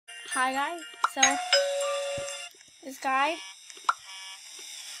Hi guys, so this guy,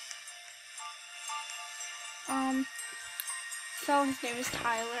 so his name is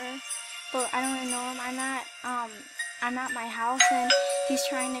Tyler, but I don't really know him. I'm at my house and he's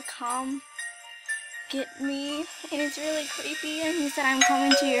trying to come get me, and it's really creepy, and he said I'm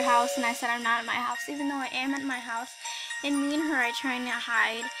coming to your house, and I said I'm not at my house, even though I am at my house, and me and her are trying to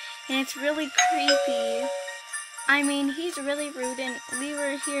hide, and it's really creepy. I mean, he's really rude, and we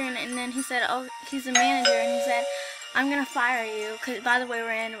were here, and then he said, oh, he's the manager, and he said, I'm gonna fire you, because, by the way,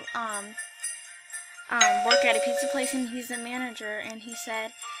 we're in, work at a pizza place, and he's the manager, and he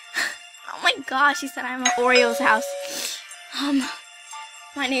said, oh my gosh, he said, I'm at Oreo's house,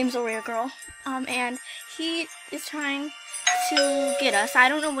 my name's Oreo Girl, and he is trying to get us. I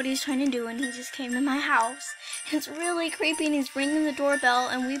don't know what he's trying to do, and he just came to my house. It's really creepy, and he's ringing the doorbell,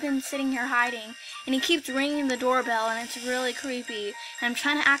 and we've been sitting here hiding, and he keeps ringing the doorbell, and it's really creepy, and I'm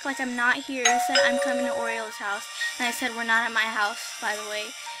trying to act like I'm not here. He said, I'm coming to Oreo's house, and I said, we're not at my house, by the way,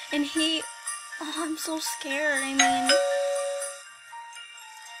 and he, oh, I'm so scared.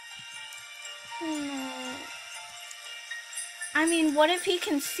 I mean, what if he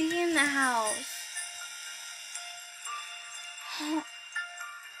can see in the house?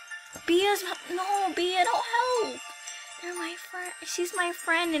 Bea, don't help. They're my friend. She's my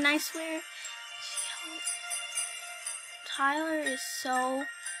friend, and I swear, Tyler is so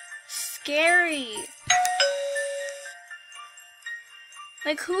scary.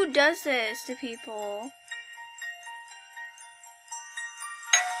 Like, who does this to people?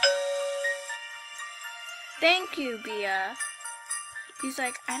 Thank you, Bea. He's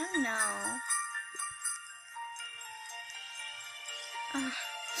like, I don't know.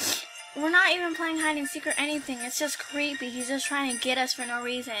 We're not even playing hide and seek or anything. It's just creepy. He's just trying to get us for no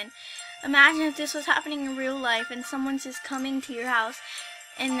reason. Imagine if this was happening in real life and someone's just coming to your house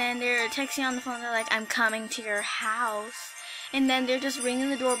and then they're texting on the phone. They're like, I'm coming to your house. And then they're just ringing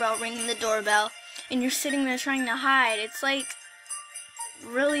the doorbell, and you're sitting there trying to hide. It's like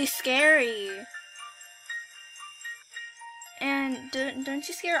really scary. And don't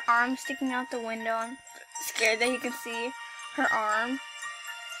you see her arm sticking out the window? I'm scared that you can see her arm.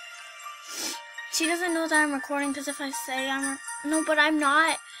 She doesn't know that I'm recording, because if I say no, but I'm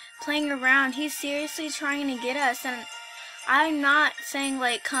not playing around. He's seriously trying to get us, and I'm not saying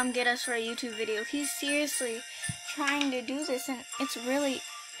like come get us for a YouTube video. He's seriously trying to do this, and it's really,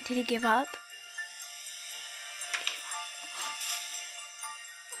 did he give up?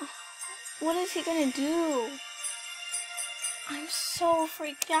 What is he gonna do? I'm so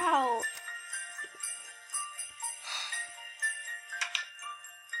freaked out.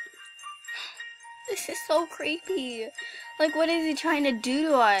 This is so creepy. Like, what is he trying to do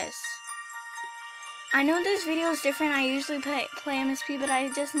to us? I know this video is different. I usually play MSP, but I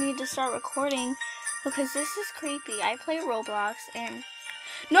just need to start recording because this is creepy. I play Roblox and...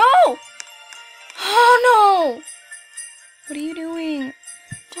 No! Oh, no! What are you doing?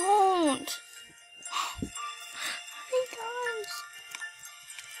 Don't! Oh my gosh.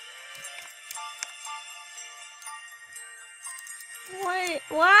 What?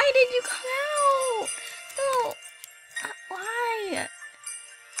 Why did you come out? No. Why?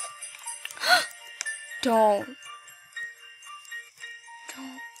 Don't.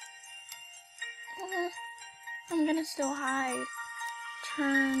 Oh, I'm gonna still hide.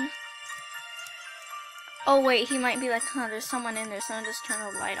 Turn. Oh wait, he might be like, huh, there's someone in there, so I'm just turn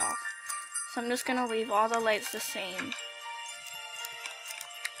the light off. So I'm just gonna leave all the lights the same.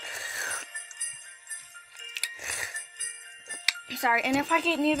 Sorry, and if I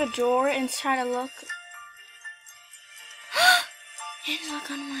get near the door and try to look and look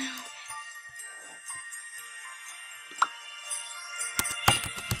on my outfit.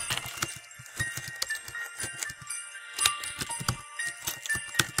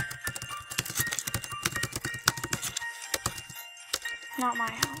 Not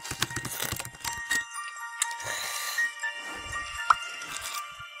my house.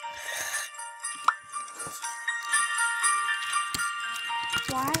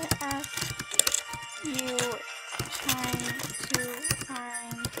 Why are you trying to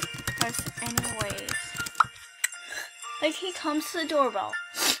find us anyways? Like, he comes to the doorbell,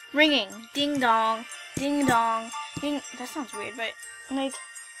 ringing, ding dong, ding dong, ding. That sounds weird, but like,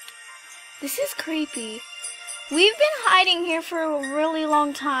 this is creepy. We've been hiding here for a really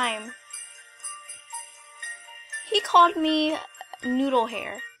long time. He called me noodle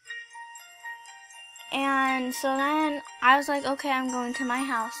hair. And so then I was like, okay, I'm going to my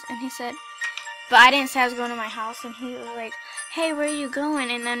house. And he said, but I didn't say I was going to my house. And he was like, hey, where are you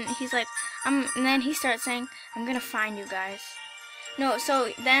going? And then he's like, and then he starts saying, I'm going to find you guys. No,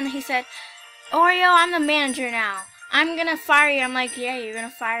 so then he said, Oreo, I'm the manager now. I'm gonna fire you. I'm like, yeah, you're gonna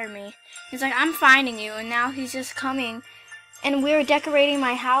fire me. He's like, I'm finding you. And now he's just coming. And we were decorating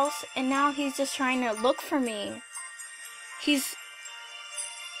my house, and now he's just trying to look for me. Let's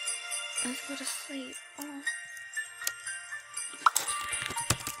go to sleep. Oh.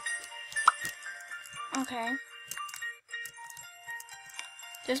 Okay.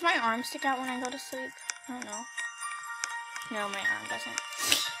 Does my arm stick out when I go to sleep? I don't know. No, my arm doesn't.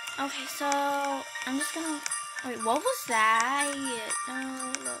 Okay, so I'm just gonna... Wait, what was that?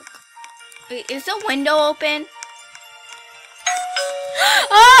 Oh, look. Wait, is the window open?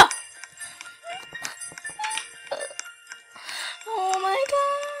 Oh! Oh my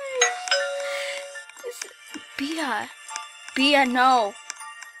gosh. Bia, no.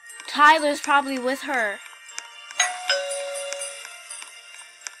 Tyler's probably with her.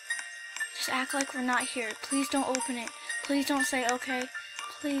 Just act like we're not here. Please don't open it. Please don't say okay.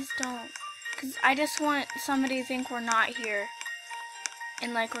 Please don't. Because I just want somebody to think we're not here.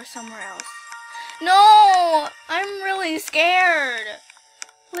 And like we're somewhere else. No! I'm really scared.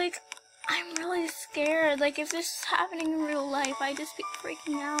 Like, I'm really scared. Like, if this is happening in real life, I'd just be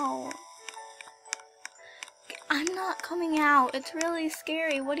freaking out. I'm not coming out. It's really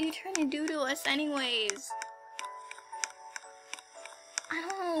scary. What are you trying to do to us anyways? I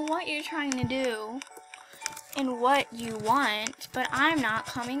don't know what you're trying to do and what you want, but I'm not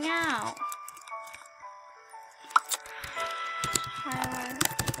coming out. Tyler,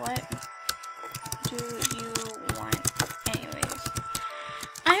 what do you want anyways?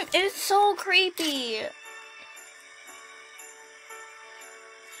 It's so creepy.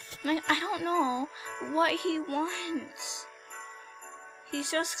 Like, I don't know what he wants.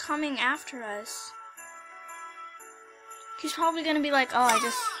 He's just coming after us. He's probably gonna be like, oh,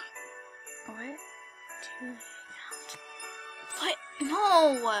 what? What?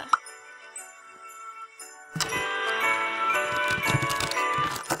 No!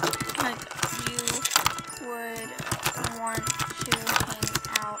 Like, you would want to hang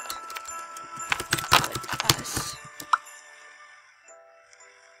out with us.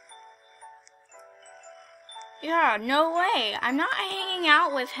 Yeah, no way. I'm not hanging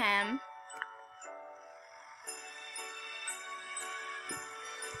out with him.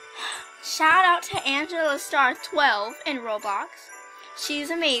 Shout out to Angela Star 12 in Roblox. She's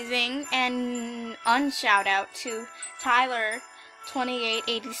amazing. And unshout out to Tyler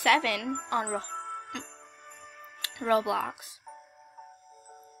 2887 on Roblox.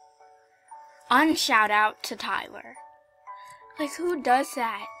 Unshout out to Tyler. Like, who does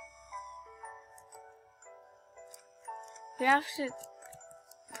that? We have to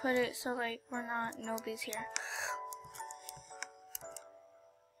put it so like nobody's here.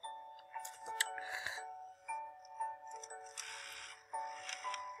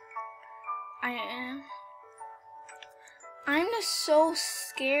 I'm just so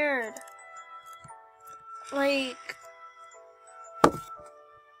scared. Like,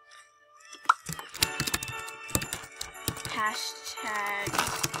 hashtag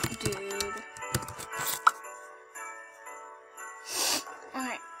dude.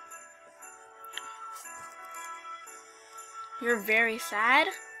 Alright. You're very sad?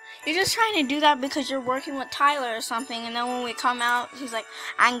 You're just trying to do that because you're working with Tyler or something, and then when we come out, he's like,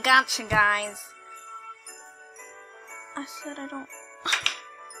 I got you guys. I said I don't...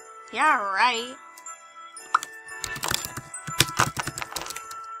 Yeah, right.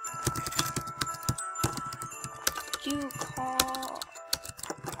 You call...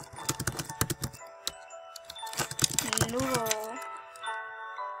 Noodle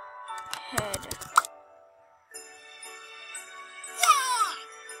head.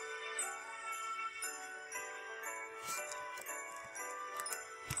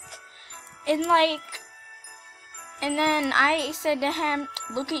 And like, and then I said to him,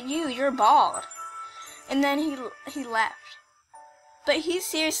 look at you, you're bald. And then he left. But he's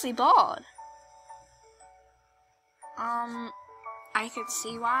seriously bald. I could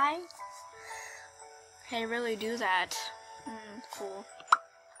see why. They really do that. Cool.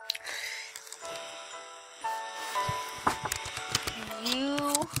 You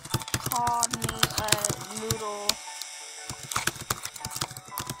called me a noodle.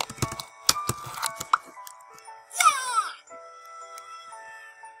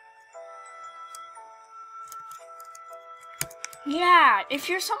 Yeah, if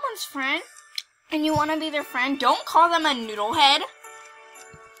you're someone's friend and you want to be their friend, don't call them a noodle head.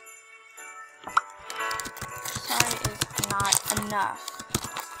 Sorry is not enough.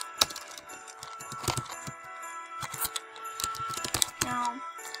 No.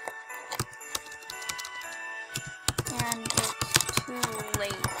 And it's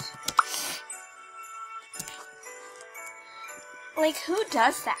Like, who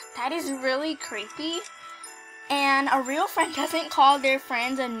does that? That is really creepy. And a real friend doesn't call their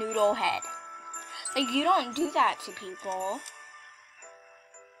friends a noodle head. Like, you don't do that to people.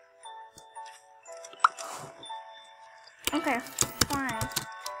 Okay, fine.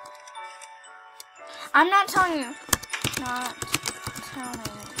 I'm not telling you. Not telling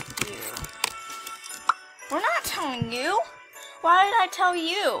you. We're not telling you. Why did I tell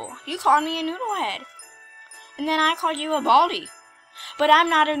you? You called me a noodle head. And then I called you a baldy. But I'm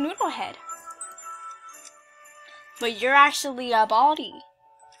not a noodle head. But you're actually a baldy.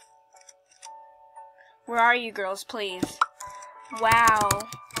 Where are you girls, please? Wow.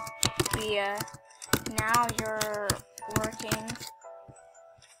 Bia. Now you're working.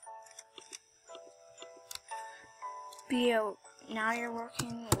 Bia, now you're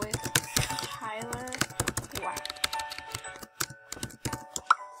working with Tyler. Wow.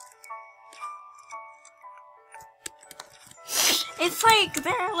 It's like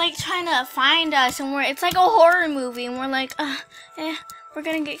they're like trying to find us, and it's like a horror movie, and we're like, we're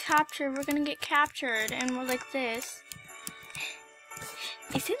gonna get captured, and we're like this.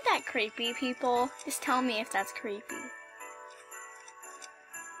 Isn't that creepy, people? Just tell me if that's creepy.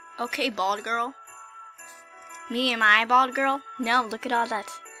 Okay, bald girl. Me, am I a bald girl? No, look at all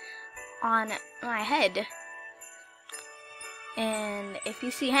that's on my head. And if you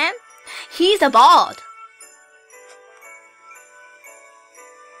see him, he's a bald.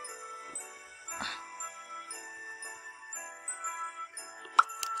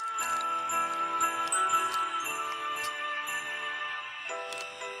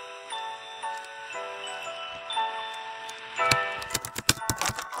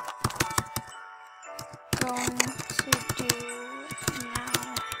 Going to do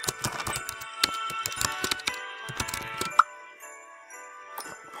now.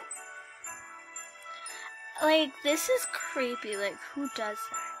 Like, this is creepy. Like, who does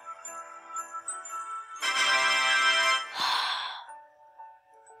that?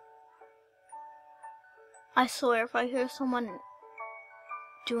 I swear, if I hear someone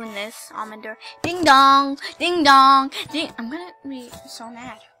doing this on my door, ding dong, ding dong, ding, I'm gonna be so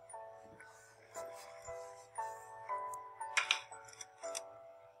mad.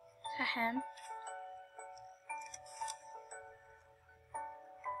 Is that him?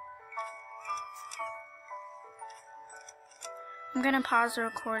 I'm gonna pause the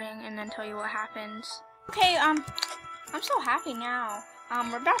recording and then tell you what happens. Okay, I'm so happy now.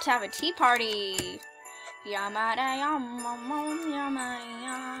 We're about to have a tea party. Yamada yum yama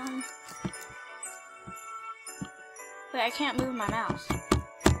yum. Wait, I can't move my mouse.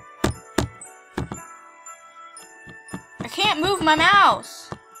 I can't move my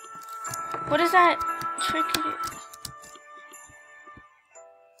mouse. What is that trick to do?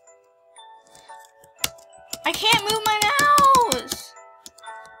 I can't move my mouse.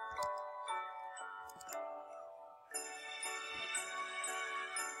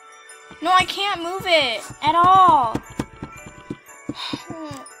 No, I can't move it at all.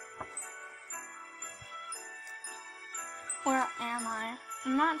 Where am I?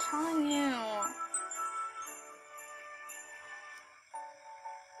 I'm not telling you.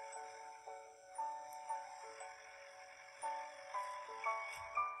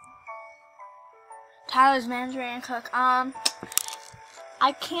 Tyler's manager and cook. I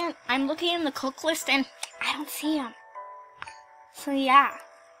can't. I'm looking in the cook list and I don't see him. So yeah.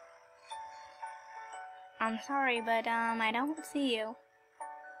 I'm sorry, but I don't see you.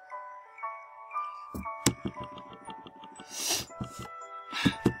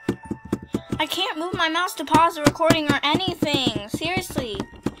 I can't move my mouse to pause the recording or anything. Seriously.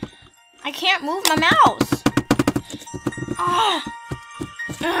 I can't move my mouse.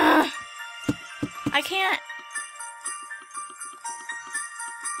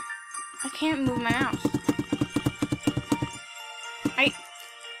 I can't move my mouse.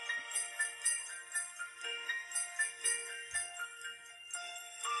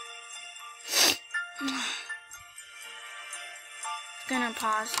 I'm gonna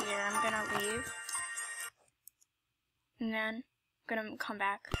pause here. I'm gonna leave. And then I'm gonna come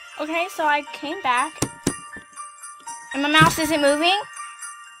back. Okay, so I came back. And my mouse isn't moving.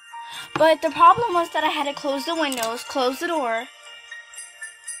 But the problem was that I had to close the windows, close the door,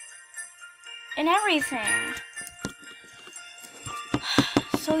 and everything.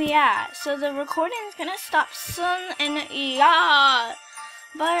 So yeah, so the recording is gonna stop soon, and yeah.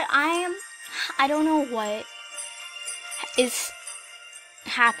 But I don't know what is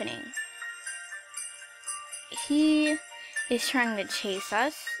happening. He is trying to chase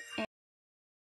us,